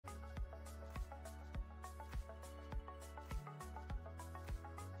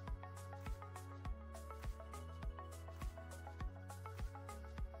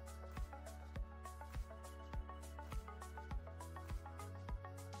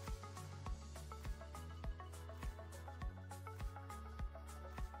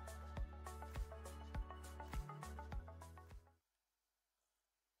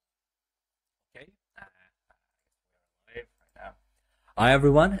Hi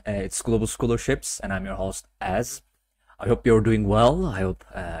everyone, it's Global Scholarships and I'm your host Az. I hope you're doing well. I hope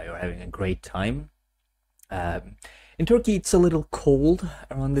you're having a great time. In Turkey it's a little cold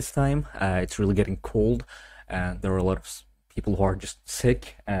around this time. It's really getting cold and there are a lot of people who are just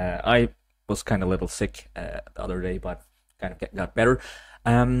sick. I was kind of a little sick the other day, but kind of got better.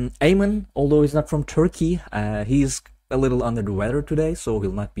 Ayman, although he's not from Turkey, he's a little under the weather today, so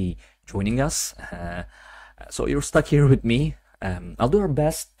he'll not be joining us. So you're stuck here with me. I'll do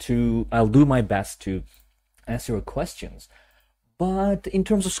my best to answer your questions. But in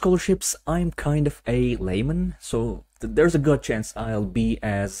terms of scholarships, I'm kind of a layman, so there's a good chance I'll be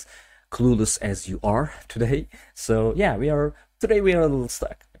as clueless as you are today. So yeah, today we are a little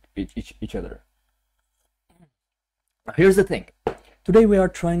stuck with each other. Now, here's the thing. Today we are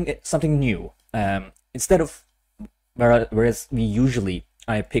trying something new. Instead of whereas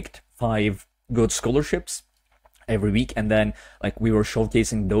I picked 5 good scholarships every week, and then we were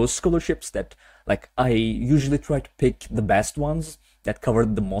showcasing those scholarships that I usually try to pick the best ones that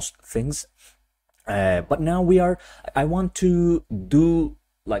covered the most things. But now I want to do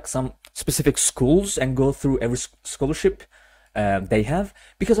some specific schools and go through every scholarship they have,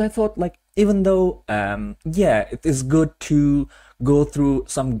 because I thought even though yeah, it is good to go through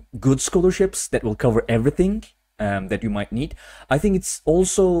some good scholarships that will cover everything that you might need, I think it's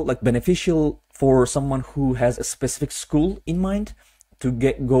also beneficial for someone who has a specific school in mind to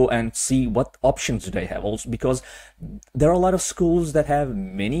go and see what options they have, also because there are a lot of schools that have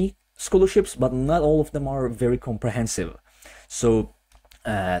many scholarships, but not all of them are very comprehensive. So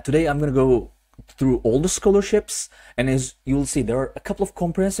today I'm gonna go through all the scholarships, and as you'll see, there are a couple of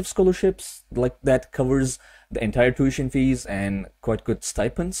comprehensive scholarships that covers the entire tuition fees and quite good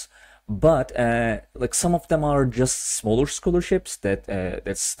stipends. But some of them are just smaller scholarships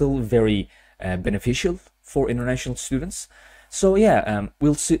that's still very beneficial for international students. So yeah,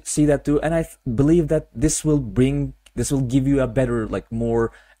 we'll see that too, and I believe that this will give you a better,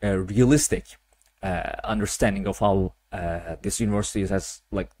 more realistic understanding of how this university has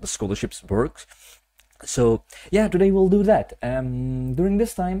the scholarships work. So yeah, today we'll do that. During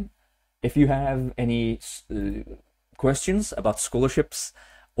this time, if you have any questions about scholarships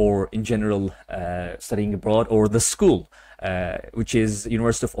or in general studying abroad, or the school, which is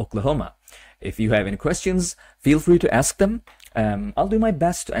University of Oklahoma, if you have any questions, feel free to ask them. I'll do my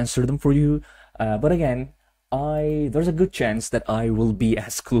best to answer them for you, but again, there's a good chance that I will be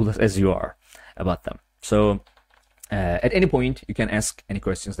as clueless as you are about them. So at any point you can ask any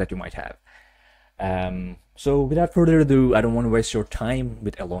questions that you might have. So without further ado, I don't want to waste your time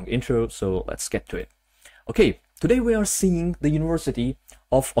with a long intro, so let's get to it. Okay, today we are seeing the University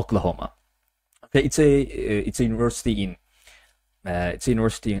of Oklahoma. Okay, it's a university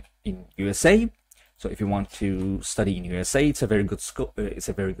in USA. So if you want to study in USA, it's a very good school.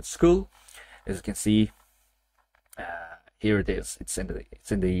 As you can see, here it is. It's in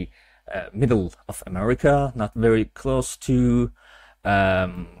the middle of America, not very close to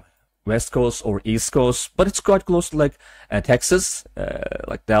West Coast or East Coast, but it's quite close to Texas,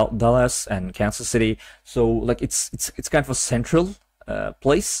 Dallas and Kansas City. So it's kind of a central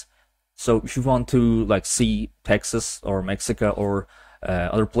place. So if you want to see Texas or Mexico or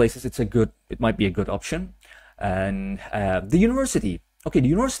other places, it might be a good option. And the university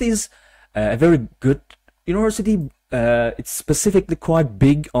is a very good university. It's specifically quite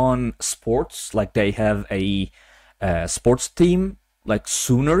big on sports. They have a sports team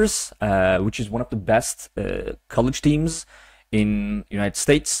Sooners, which is one of the best college teams in United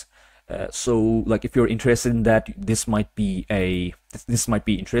States. So if you're interested in that, this might be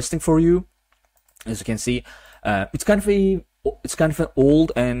interesting for you. As you can see, it's kind of an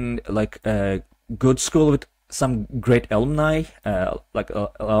old and good school with some great alumni, a lot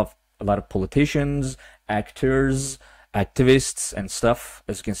of politicians, actors, activists and stuff.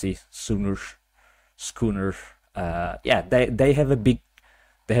 As you can see, Schooner. Yeah, they have a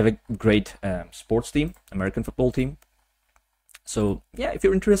great sports team, American football team. So yeah, if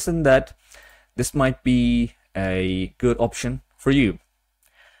you're interested in that, this might be a good option for you.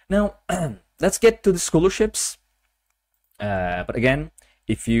 Now let's get to the scholarships. But again,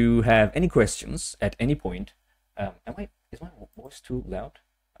 if you have any questions at any point, is my voice too loud?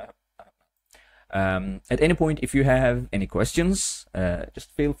 At any point, if you have any questions,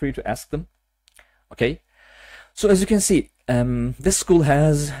 just feel free to ask them. Okay. So as you can see, this school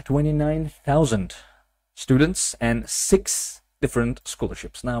has 29,000 students and 6 different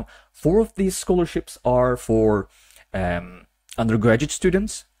scholarships. Now, 4 of these scholarships are for undergraduate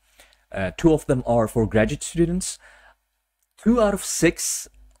students. 2 of them are for graduate students. 2 out of 6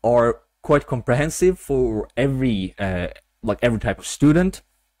 are quite comprehensive for every like every type of student.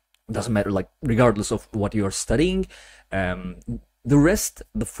 Doesn't matter, like regardless of what you are studying. The rest,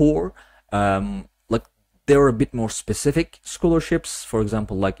 the four, like there are a bit more specific scholarships. For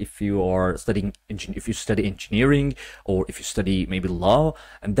example, like if you are studying, if you study engineering, or if you study maybe law,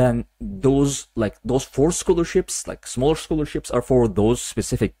 and then those four scholarships, like smaller scholarships, are for those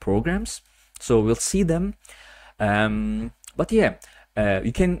specific programs. So we'll see them. But yeah,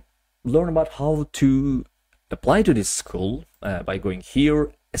 you can learn about how to apply to this school by going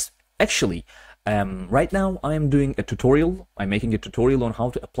here. Actually, right now I am doing a tutorial. I'm making a tutorial on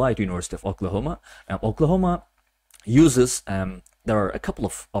how to apply to University of Oklahoma. Oklahoma uses, there are a couple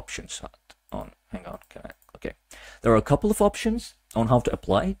of options on, hang on, okay. There are a couple of options on how to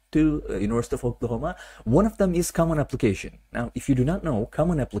apply to University of Oklahoma. One of them is Common Application. Now, if you do not know,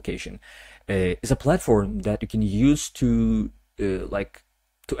 Common Application is a platform that you can use to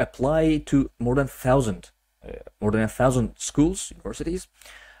to apply to more than 1,000 schools, universities.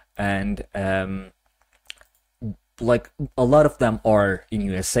 And like a lot of them are in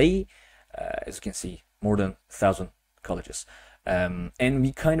USA, as you can see, more than 1,000 colleges. And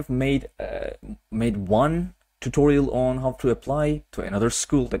we kind of made one tutorial on how to apply to another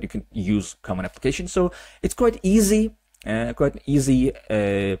school that you can use Common Application. So it's quite easy,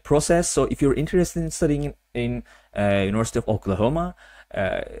 process. So if you're interested in studying in University of Oklahoma,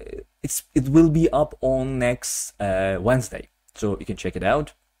 it will be up on next Wednesday, so you can check it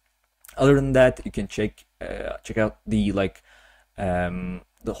out. Other than that, you can check out the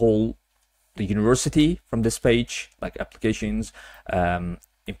the university from this page, like applications,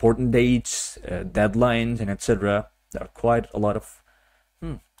 important dates, deadlines, and etc. There are quite a lot of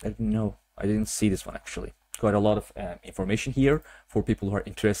I didn't see this one actually. Quite a lot of information here for people who are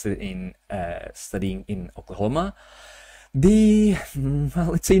interested in studying in Oklahoma.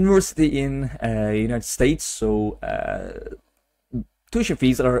 It's a university in United States, so tuition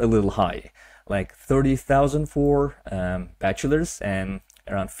fees are a little high, like 30,000 for bachelor's and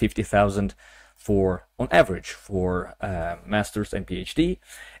around 50,000 on average for master's and PhD.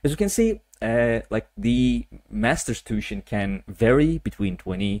 As you can see, like the master's tuition can vary between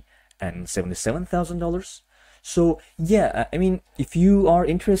 $20,000 and $77,000. So yeah, I mean, if you are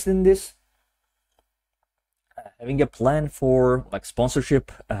interested in this, having a plan for like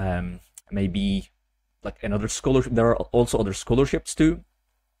sponsorship, maybe like another scholarship. There are also other scholarships too.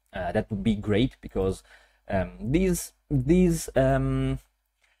 That would be great, because these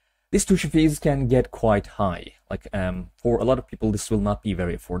tuition fees can get quite high. Like for a lot of people, this will not be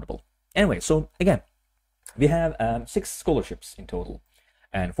very affordable. Anyway, so again, we have 6 scholarships in total,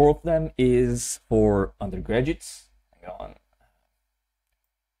 and 4 of them is for undergraduates. Hang on.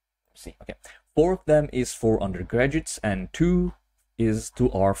 Let's see. Okay, 4 of them is for undergraduates, and 2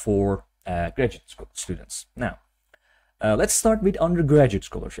 are for graduate students. Now, let's start with undergraduate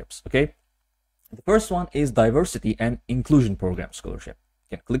scholarships. Okay, the first one is Diversity and Inclusion Program Scholarship.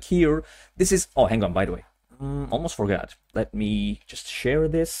 You can click here. This is, oh, hang on, by the way, almost forgot. Let me just share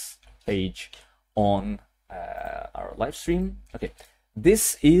this page on our live stream. Okay,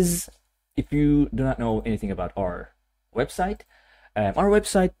 this is, if you do not know anything about our website,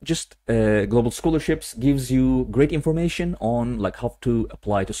 just Global Scholarships gives you great information on like how to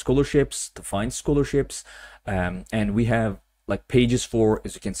apply to scholarships, to find scholarships, and we have like pages for,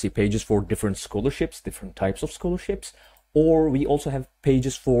 as you can see, pages for different scholarships, different types of scholarships, or we also have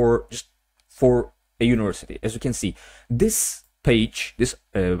pages for just for a university. As you can see, this page, this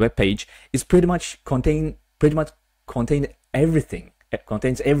web page is pretty much contain everything. It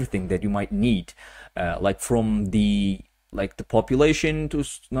contains everything that you might need, like from the population to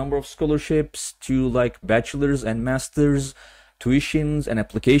number of scholarships to like bachelor's and master's tuitions and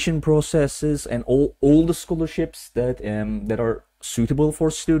application processes and all the scholarships that that are suitable for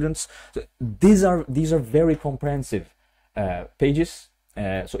students. So these are very comprehensive pages.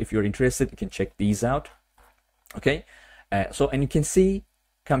 So if you're interested, you can check these out. Okay, and you can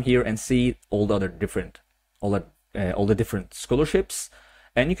come here and see all the other different scholarships,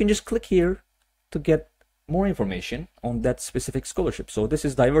 and you can just click here to get more information on that specific scholarship. So this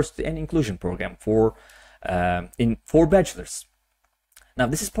is Diversity and Inclusion Program for bachelors. Now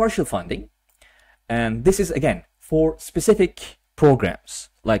this is partial funding, and this is again for specific programs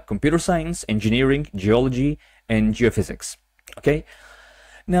like computer science, engineering, geology, and geophysics. Okay,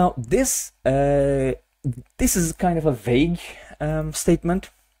 now this is kind of a vague statement.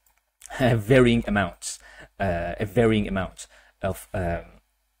 Varying amounts of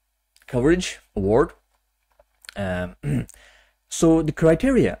coverage award. So the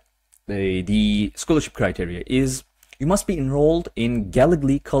criteria, the scholarship criteria is you must be enrolled in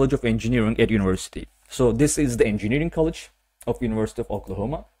Gallagher College of Engineering at university. So this is the engineering college of University of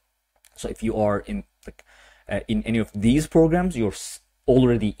Oklahoma. So if you are in like in any of these programs, you're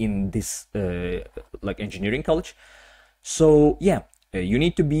already in this like engineering college. So yeah, you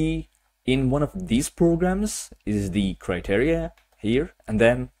need to be in one of these programs is the criteria here, and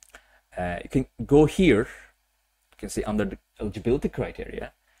then you can go here. You can see under the eligibility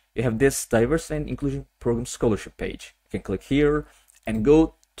criteria, you have this diversity and inclusion program scholarship page. You can click here and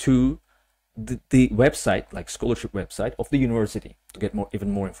go to the website, like scholarship website of the university, to get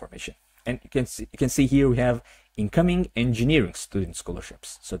even more information. And you can see here we have incoming engineering student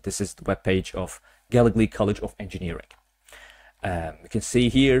scholarships. So this is the web page of Gallagher College of Engineering. You can see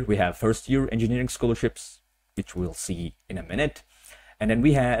here we have first year engineering scholarships, which we'll see in a minute, and then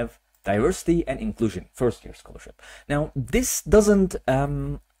we have diversity and inclusion first year scholarship. Now this doesn't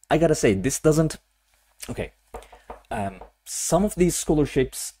I gotta say, this doesn't okay, some of these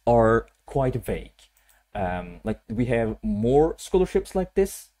scholarships are quite vague. Like we have more scholarships like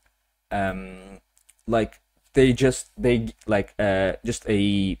this, like they just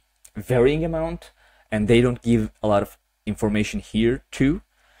a varying amount, and they don't give a lot of information here too.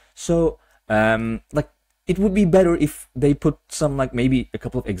 So like it would be better if they put some, like maybe a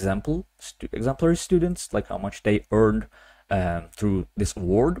couple of exemplary students, like how much they earned through this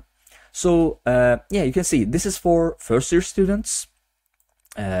award. So yeah, you can see this is for first year students.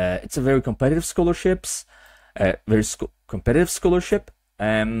 It's a very competitive scholarships, competitive scholarship.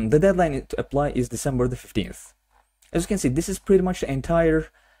 The deadline to apply is December the 15th. As you can see, this is pretty much the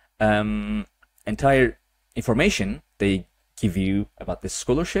entire information they give you about this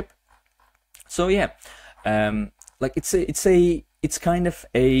scholarship. So yeah, like it's kind of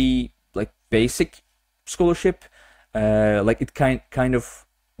a like basic scholarship. Like it kind of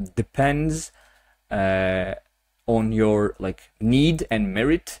depends on your like need and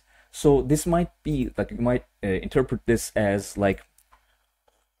merit. So this might be like, you might interpret this as like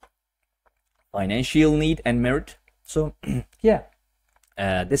financial need and merit. So yeah,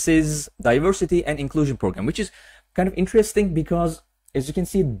 this is diversity and inclusion program, which is kind of interesting because, as you can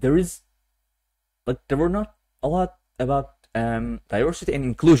see, there were not a lot about diversity and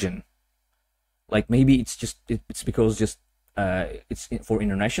inclusion. Like maybe it's because just it's for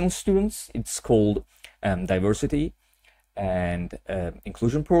international students. It's called diversity and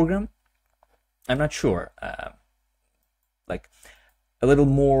inclusion program. I'm not sure. Like a little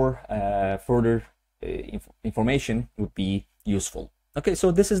more further information would be useful. Okay,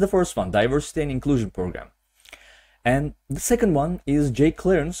 so this is the first one, diversity and inclusion program. And the second one is J.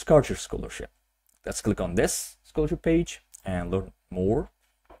 Clarence Karcher Scholarship. Let's click on this scholarship page and learn more.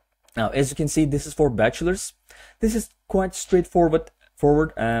 Now, as you can see, this is for bachelors. This is quite straightforward.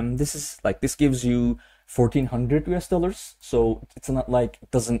 This gives you $1,400 US. So it's not like,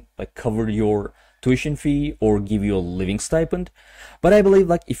 it doesn't like cover your tuition fee or give you a living stipend. But I believe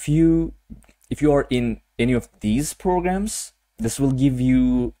like if you are in any of these programs, this will give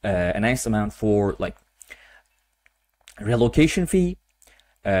you a nice amount for like relocation fee,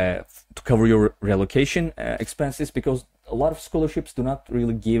 to cover your relocation expenses, because a lot of scholarships do not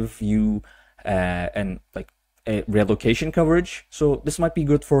really give you a relocation coverage. So this might be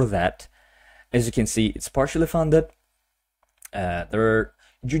good for that. As you can see, it's partially funded. There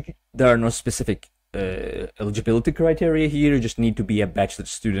are no specific eligibility criteria here. You just need to be a bachelor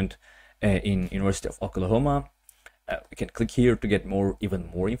student in University of Oklahoma. We can click here to get even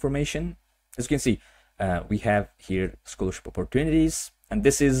more information. As you can see, we have here scholarship opportunities, and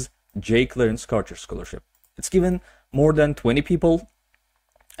this is J. Clarence Karcher Scholarship. It's given more than 20 people.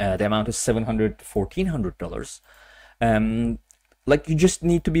 The amount is $700 to $1,400. Like you just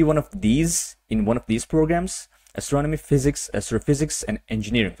need to be one of these in one of these programs: astronomy, physics, astrophysics, and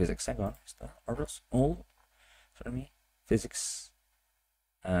engineering physics. Hang on, are those all astronomy, physics?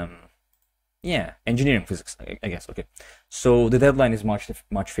 Yeah, engineering physics, I guess. Okay, so the deadline is March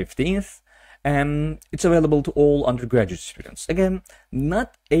 15th. It's available to all undergraduate students. Again,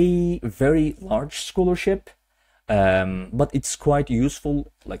 not a very large scholarship, but it's quite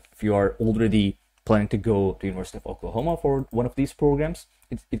useful. Like if you are already planning to go to University of Oklahoma for one of these programs,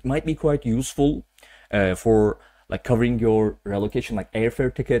 it might be quite useful for like covering your relocation, like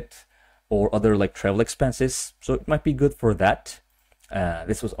airfare ticket or other like travel expenses. So it might be good for that.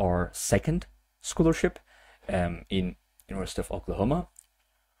 This was our second scholarship in University of Oklahoma.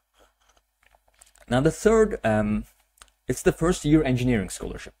 Now the third, it's the first year engineering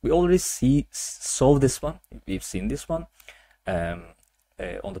scholarship. We already saw this one. We've seen this one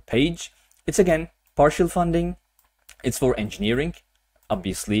on the page. It's again partial funding. It's for engineering,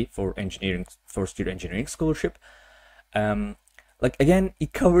 obviously for engineering, first year engineering scholarship. Like again,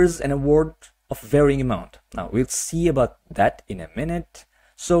 it covers an award of varying amount. Now we'll see about that in a minute.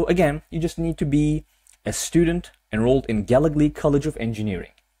 So again, you just need to be a student enrolled in Gallagher College of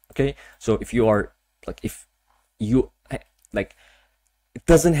Engineering. Okay, so if you are if you it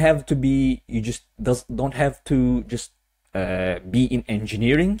doesn't have to be, you just don't have to just be in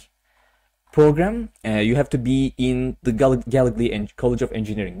engineering program. You have to be in the Gallagher College of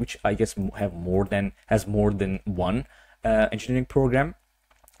Engineering, which I guess has more than one engineering program.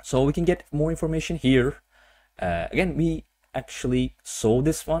 So we can get more information here. Again, we actually saw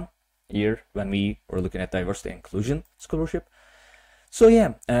this one here when we were looking at diversity and inclusion scholarship. So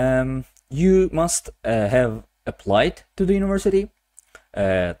yeah, you must have applied to the university,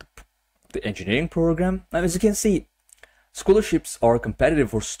 the engineering program. Now, as you can see, scholarships are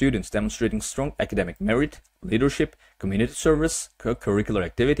competitive for students demonstrating strong academic merit, leadership, community service, curricular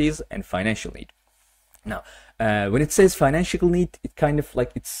activities, and financial need. Now, when it says financial need, it kind of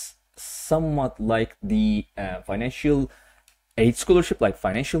it's somewhat like the financial aid scholarship, like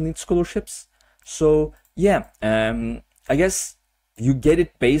financial need scholarships. So yeah, I guess you get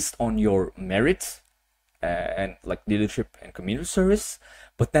it based on your merit and leadership and community service,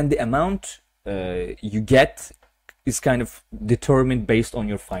 but then the amount you get is kind of determined based on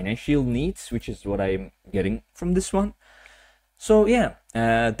your financial needs, which is what I'm getting from this one. So yeah,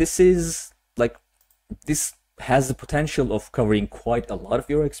 this has the potential of covering quite a lot of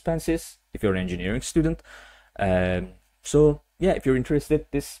your expenses if you're an engineering student. So yeah, if you're interested,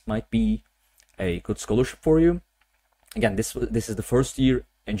 this might be a good scholarship for you. Again, this is the first year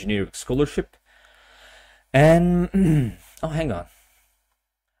engineering scholarship. And oh, hang on,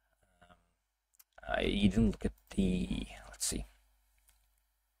 I didn't look at the, let's see.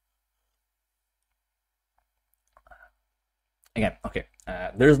 Again, okay,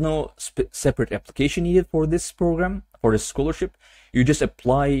 there's no separate application needed for this program, for this scholarship. You just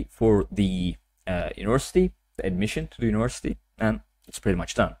apply for the university, the admission to the university, and it's pretty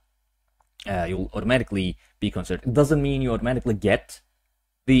much done. You'll automatically be considered. It doesn't mean you automatically get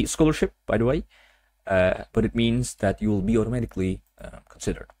the scholarship, by the way, but it means that you will be automatically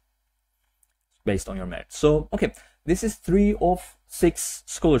considered based on your merit. So okay, this is 3 of 6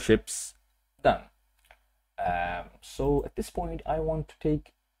 scholarships done. So at this point, I want to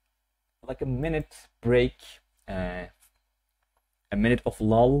take a minute break, a minute of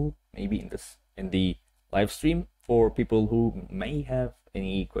lull, maybe in the live stream, for people who may have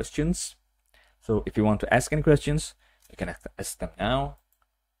any questions. So if you want to ask any questions, you can ask them now.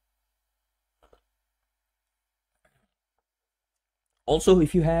 Also,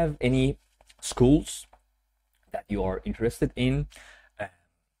 if you have any schools that you are interested in,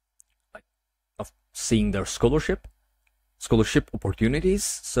 of seeing their scholarship opportunities,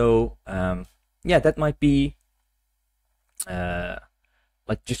 so yeah, that might be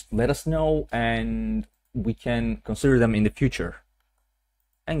just let us know and we can consider them in the future.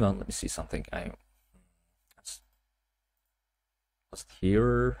 Hang on, let me see something. Was it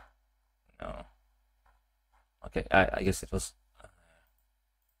here? No. Okay, I guess it was.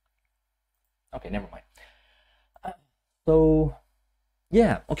 Okay, never mind. So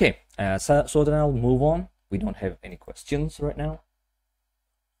yeah, okay. So then I'll move on. We don't have any questions right now.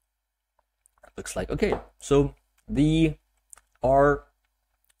 Looks like okay. So our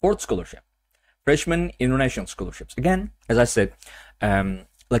 4th scholarship, freshman international scholarships. Again, as I said,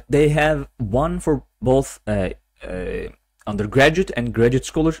 they have one for both undergraduate and graduate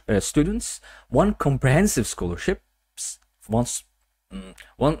students, one comprehensive scholarships, one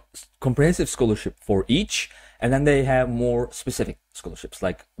comprehensive scholarship for each, and then they have more specific scholarships,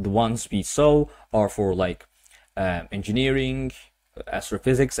 like the ones we saw are for engineering,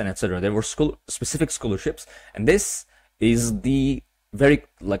 astrophysics, and etc. There were specific scholarships, and this is the the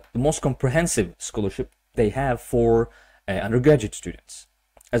most comprehensive scholarship they have for undergraduate students.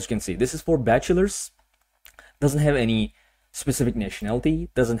 As you can see, this is for bachelor's, doesn't have any specific nationality,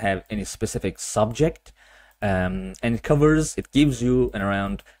 doesn't have any specific subject, and it gives you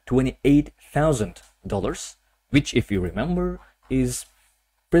around $28,000, which, if you remember, is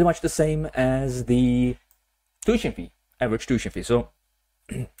pretty much the same as the tuition fee, average tuition fee. So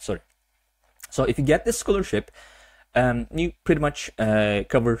sorry. So if you get this scholarship, you pretty much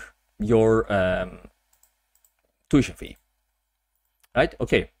cover your tuition fee, right?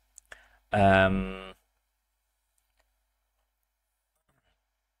 Okay.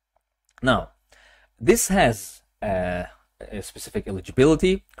 Now, this has a specific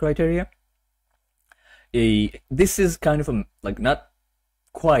eligibility criteria. This is kind of not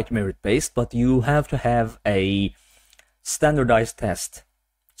quite merit-based, but you have to have a standardized test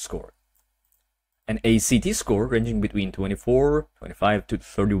score, an ACT score ranging between 24, 25 to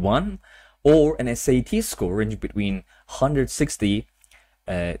 31, or an SAT score ranging between 160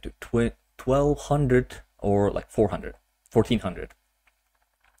 to 1200 or like 400, 1400.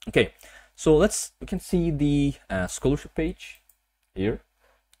 Okay, so we can see the scholarship page here.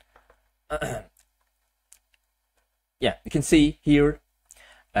 Yeah, you can see here,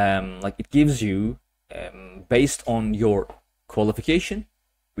 like it gives you, based on your qualification,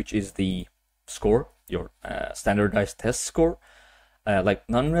 which is the score, your standardized test score, like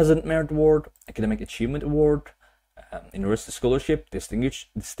non-resident merit award, academic achievement award, university scholarship,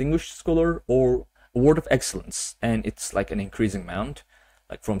 distinguished scholar, or award of excellence, and it's like an increasing amount,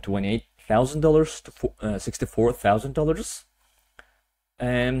 like from $28,000 to $64,000.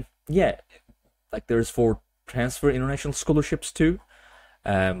 And yeah, like there's for transfer international scholarships too,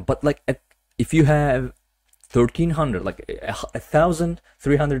 but like if you have 1,300, like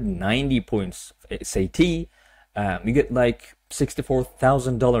 1,390 points SAT, you get like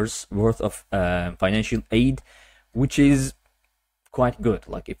 $64,000 worth of financial aid, which is quite good,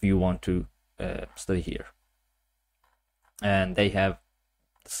 like if you want to study here. And they have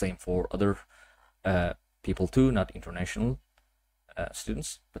the same for other people too, not international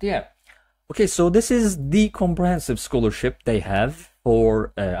students. But yeah, okay, so this is the comprehensive scholarship they have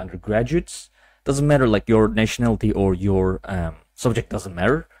for undergraduates. Doesn't matter like your nationality or your subject, doesn't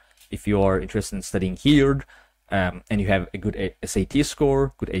matter. If you are interested in studying here and you have a good SAT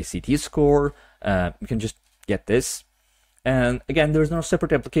score, good ACT score, you can just get this. And again, there's no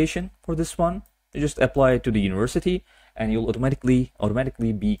separate application for this one. You just apply to the university and you'll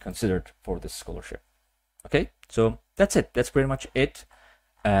automatically be considered for this scholarship. Okay, so that's it. That's pretty much it.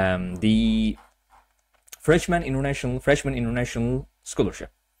 The freshman international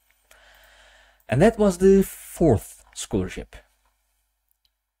scholarship. And that was the fourth scholarship.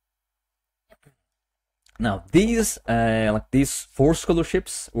 Now these four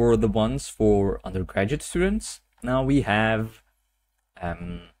scholarships were the ones for undergraduate students. Now we have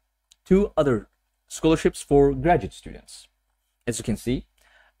two other scholarships for graduate students. As you can see,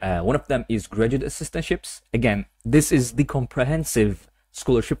 one of them is graduate assistantships. Again, this is the comprehensive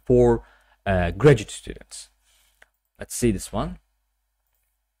scholarship for graduate students. Let's see this one.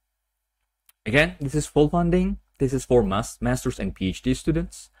 Again, this is full funding. This is for master's and PhD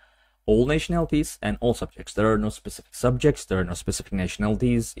students, all nationalities and all subjects. There are no specific subjects, there are no specific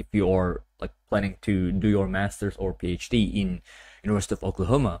nationalities. If you are like planning to do your master's or PhD in University of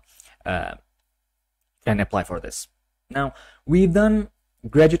Oklahoma, can apply for this. Now, we've done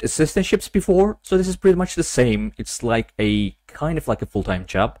graduate assistantships before, so this is pretty much the same. It's like a kind of like a full-time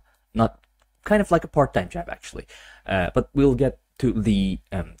job, not kind of like a part-time job actually, but we'll get to the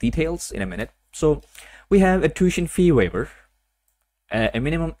details in a minute. So we have a tuition fee waiver, a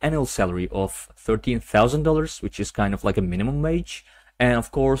minimum annual salary of $13,000, which is kind of like a minimum wage, and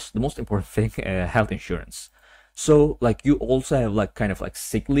of course the most important thing, health insurance. So like you also have like kind of like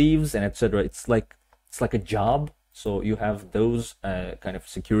sick leaves and etc. It's like a job, so you have those kind of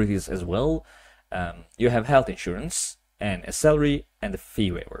securities as well. You have health insurance and a salary and a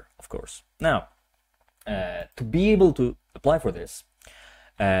fee waiver, of course. Now, to be able to apply for this,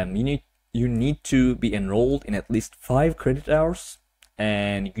 you need to be enrolled in at least 5 credit hours,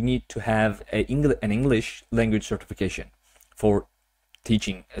 and you need to have an English language certification for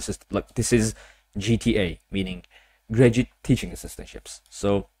teaching assistant. Like this is GTA, meaning graduate teaching assistantships.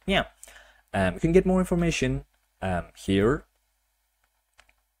 So yeah, you can get more information here.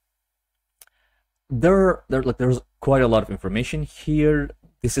 There's quite a lot of information here.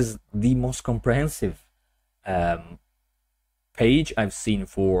 This is the most comprehensive page I've seen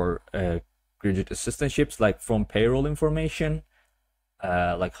for graduate assistantships, like from payroll information,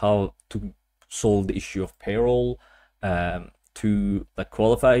 like how to solve the issue of payroll, to like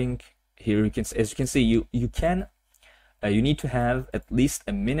qualifying. Here you can, as you can see, you need to have at least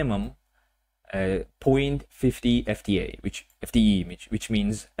a minimum 0.50 FTE, which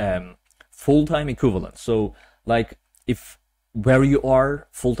means full-time equivalent. So like if where you are,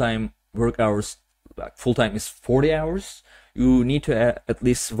 full-time work hours, like full-time is 40 hours, you need to at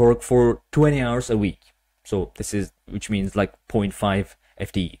least work for 20 hours a week. So this is, which means like 0.5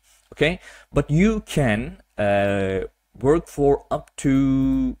 FTE. Okay, but you can work for up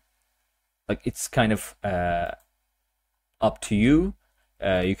to, like it's kind of up to you.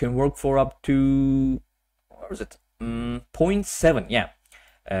 You can work for up to, what was it, 0.7. Yeah,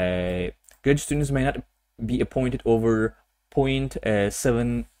 graduate students may not be appointed over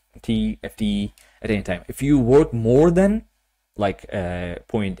 0.70 FTE at any time. If you work more than like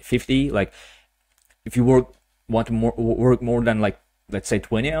 0.50, like if you work more than like, let's say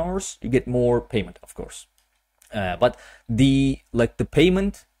 20 hours, you get more payment, of course. But the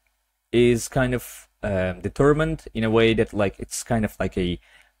payment is kind of determined in a way that like it's kind of like a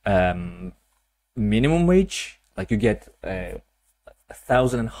minimum wage. Like you get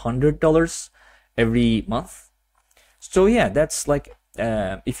 $1,100 every month. So yeah, that's like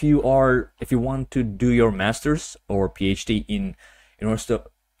if you want to do your master's or PhD in University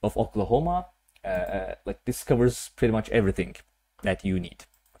of Oklahoma, like this covers pretty much everything that you need.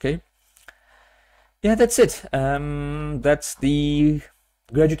 Okay. Yeah, that's it. That's the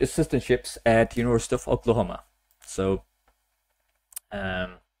graduate assistantships at University of Oklahoma. So,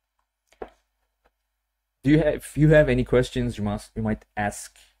 if you have any questions, you might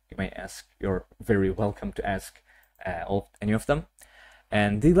ask. You're very welcome to ask any of them.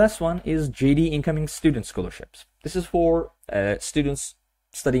 And the last one is JD Incoming Student Scholarships. This is for students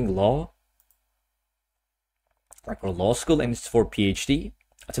studying law, like for law school, and it's for PhD.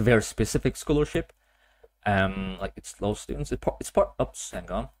 It's a very specific scholarship. Like it's law students.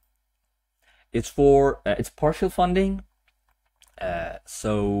 Hang on. It's for it's partial funding.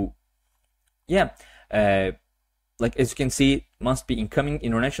 So yeah, like as you can see, it must be incoming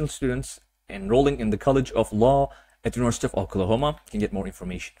international students enrolling in the College of Law at the University of Oklahoma. You can get more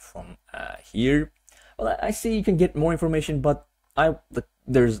information from here. Well, I see you can get more information, but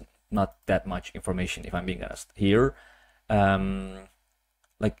there's not that much information, if I'm being honest here.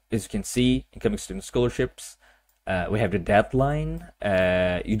 Like as you can see, incoming student scholarships. We have the deadline.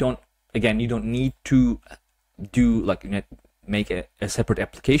 You don't need to do like make a separate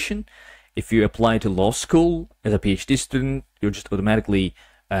application. If you apply to law school as a PhD student, you're just automatically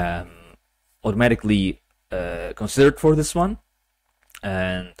considered for this one.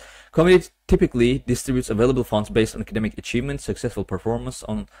 And committee typically distributes available funds based on academic achievement, successful performance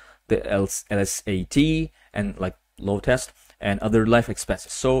on the LSAT and like law test and other life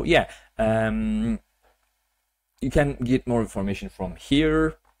expenses. So yeah, you can get more information from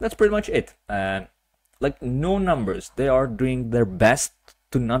here. That's pretty much it. Like no numbers. They are doing their best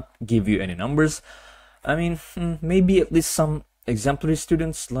to not give you any numbers. I mean, maybe at least some exemplary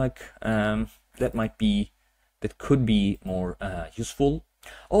students like that could be more useful.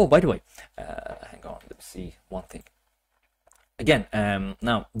 Oh, by the way, hang on, let's see one thing. Again,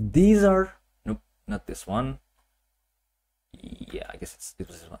 now these are nope, not this one. Yeah, I guess it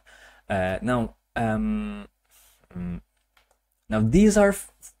was this one. Now these are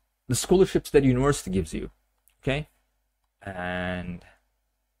the scholarships that university gives you. Okay, and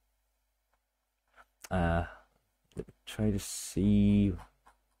let me try to see.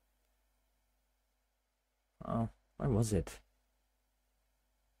 Oh, where was it?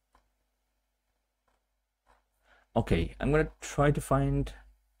 Okay, I'm gonna try to find.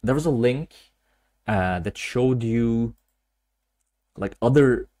 There was a link that showed you like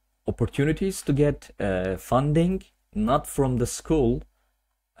other opportunities to get funding, not from the school,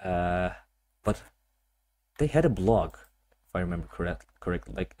 but they had a blog, if I remember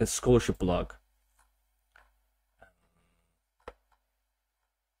correctly, like a scholarship blog.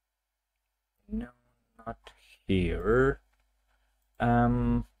 No, not here.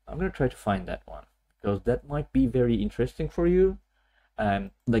 I'm gonna try to find that one because that might be very interesting for you.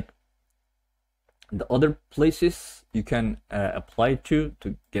 Like the other places you can apply to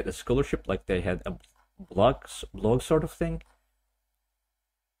get a scholarship, like they had a blog sort of thing.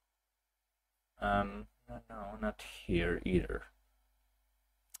 No, not here either.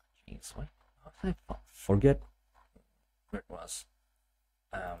 Jeez, why did I forget where it was?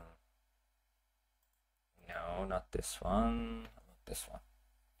 No, not this one. Not this one.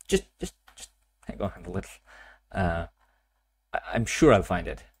 Just hang on a little. I'm sure I'll find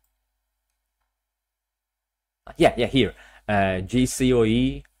it. Yeah, here.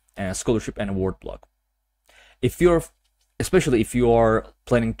 GCOE scholarship and award blog. Especially if you are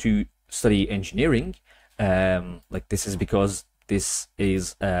planning to study engineering, like this is because this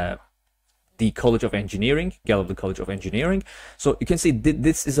is the College of Engineering, Gallaudet College of Engineering. So you can see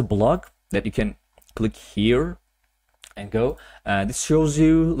this is a blog that you can click here and go. This shows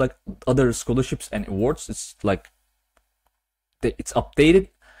you like other scholarships and awards. It's like it's updated.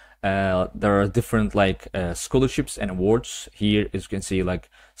 There are different like scholarships and awards here, as you can see, like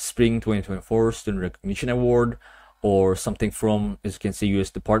Spring 2024 Student Recognition Award, or something from, as you can see,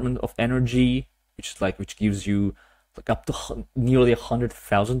 U.S. Department of Energy, which gives you like up to nearly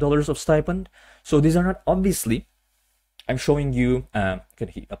 $100,000 of stipend. So these are not, obviously, I'm showing you. Can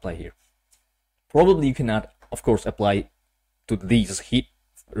apply here? Probably you cannot, of course, apply to these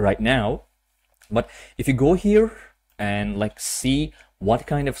right now, but if you go here and like see what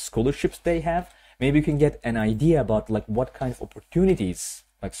kind of scholarships they have, maybe you can get an idea about like what kind of opportunities,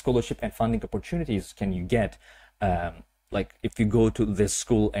 like scholarship and funding opportunities, can you get like if you go to this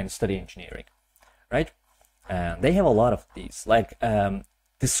school and study engineering, right? They have a lot of these. Like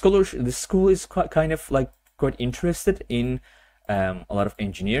this school is kind of like quite interested in a lot of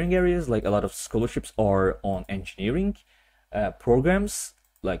engineering areas. Like a lot of scholarships are on engineering programs,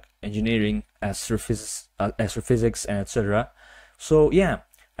 like engineering, astrophysics, and etc. So yeah,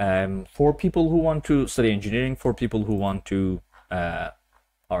 for people who want to study engineering, for people who want to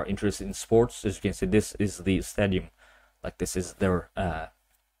are interested in sports, as you can see, this is the stadium. Like this is their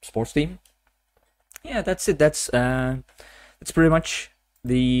sports team. Yeah, that's it. That's pretty much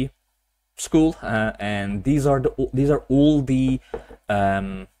the school, and these are all the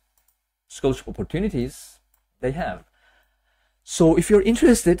scholarship opportunities they have. So if you're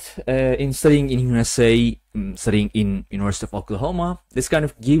interested in studying in USA, studying in University of Oklahoma, this kind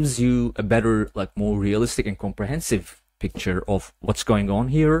of gives you a better, like more realistic and comprehensive picture of what's going on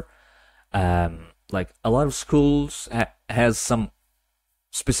here. Like a lot of schools has some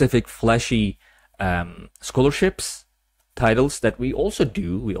specific flashy scholarships titles that we also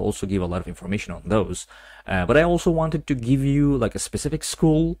do. We also give a lot of information on those. But I also wanted to give you like a specific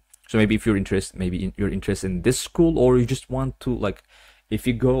school. So maybe if you're interested in this school, or you just want to, like, if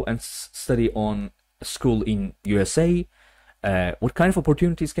you go and study on a school in USA, what kind of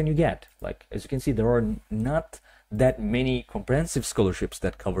opportunities can you get? Like, as you can see, there are not that many comprehensive scholarships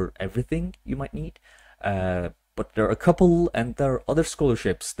that cover everything you might need. But there are a couple, and there are other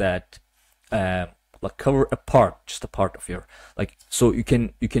scholarships that like cover just a part of your, like, so you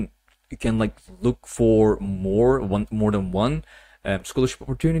can like look for more than one scholarship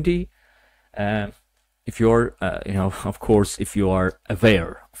opportunity, if you're of course, if you are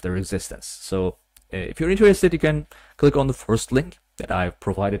aware of their existence. So if you're interested, you can click on the first link that I've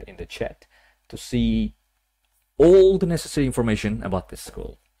provided in the chat to see all the necessary information about this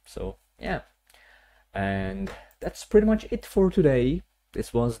school. So yeah, and that's pretty much it for today.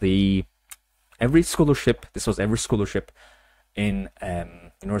 This was every scholarship in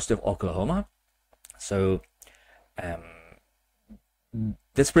University of Oklahoma. So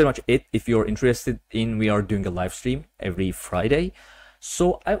that's pretty much it. If you're interested in, we are doing a live stream every Friday.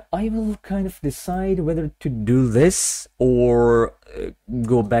 So I will kind of decide whether to do this or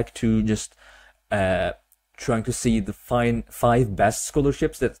go back to just trying to see the five best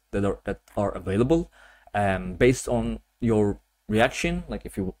scholarships that are available, based on your reaction, like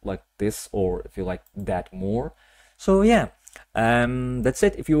if you like this or if you like that more. So yeah, that's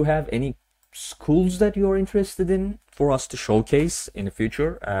it. If you have any schools that you are interested in for us to showcase in the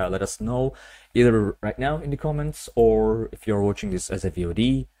future, let us know either right now in the comments, or if you're watching this as a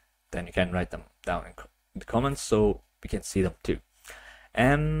VOD, then you can write them down in the comments so we can see them too.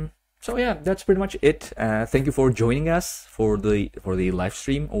 So yeah, that's pretty much it. Thank you for joining us for the live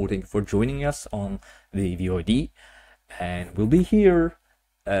stream, or thank you for joining us on the VOD, and we'll be here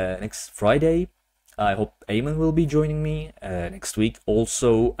next Friday. I hope Eamon will be joining me next week.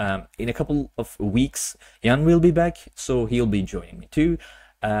 Also, in a couple of weeks, Jan will be back, so he'll be joining me too.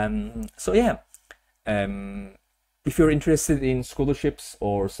 So yeah, if you're interested in scholarships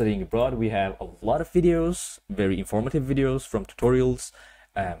or studying abroad, we have a lot of videos, very informative videos, from tutorials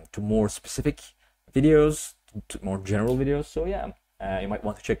to more specific videos, to more general videos. So yeah, you might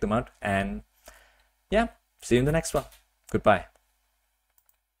want to check them out. And yeah, see you in the next one. Goodbye.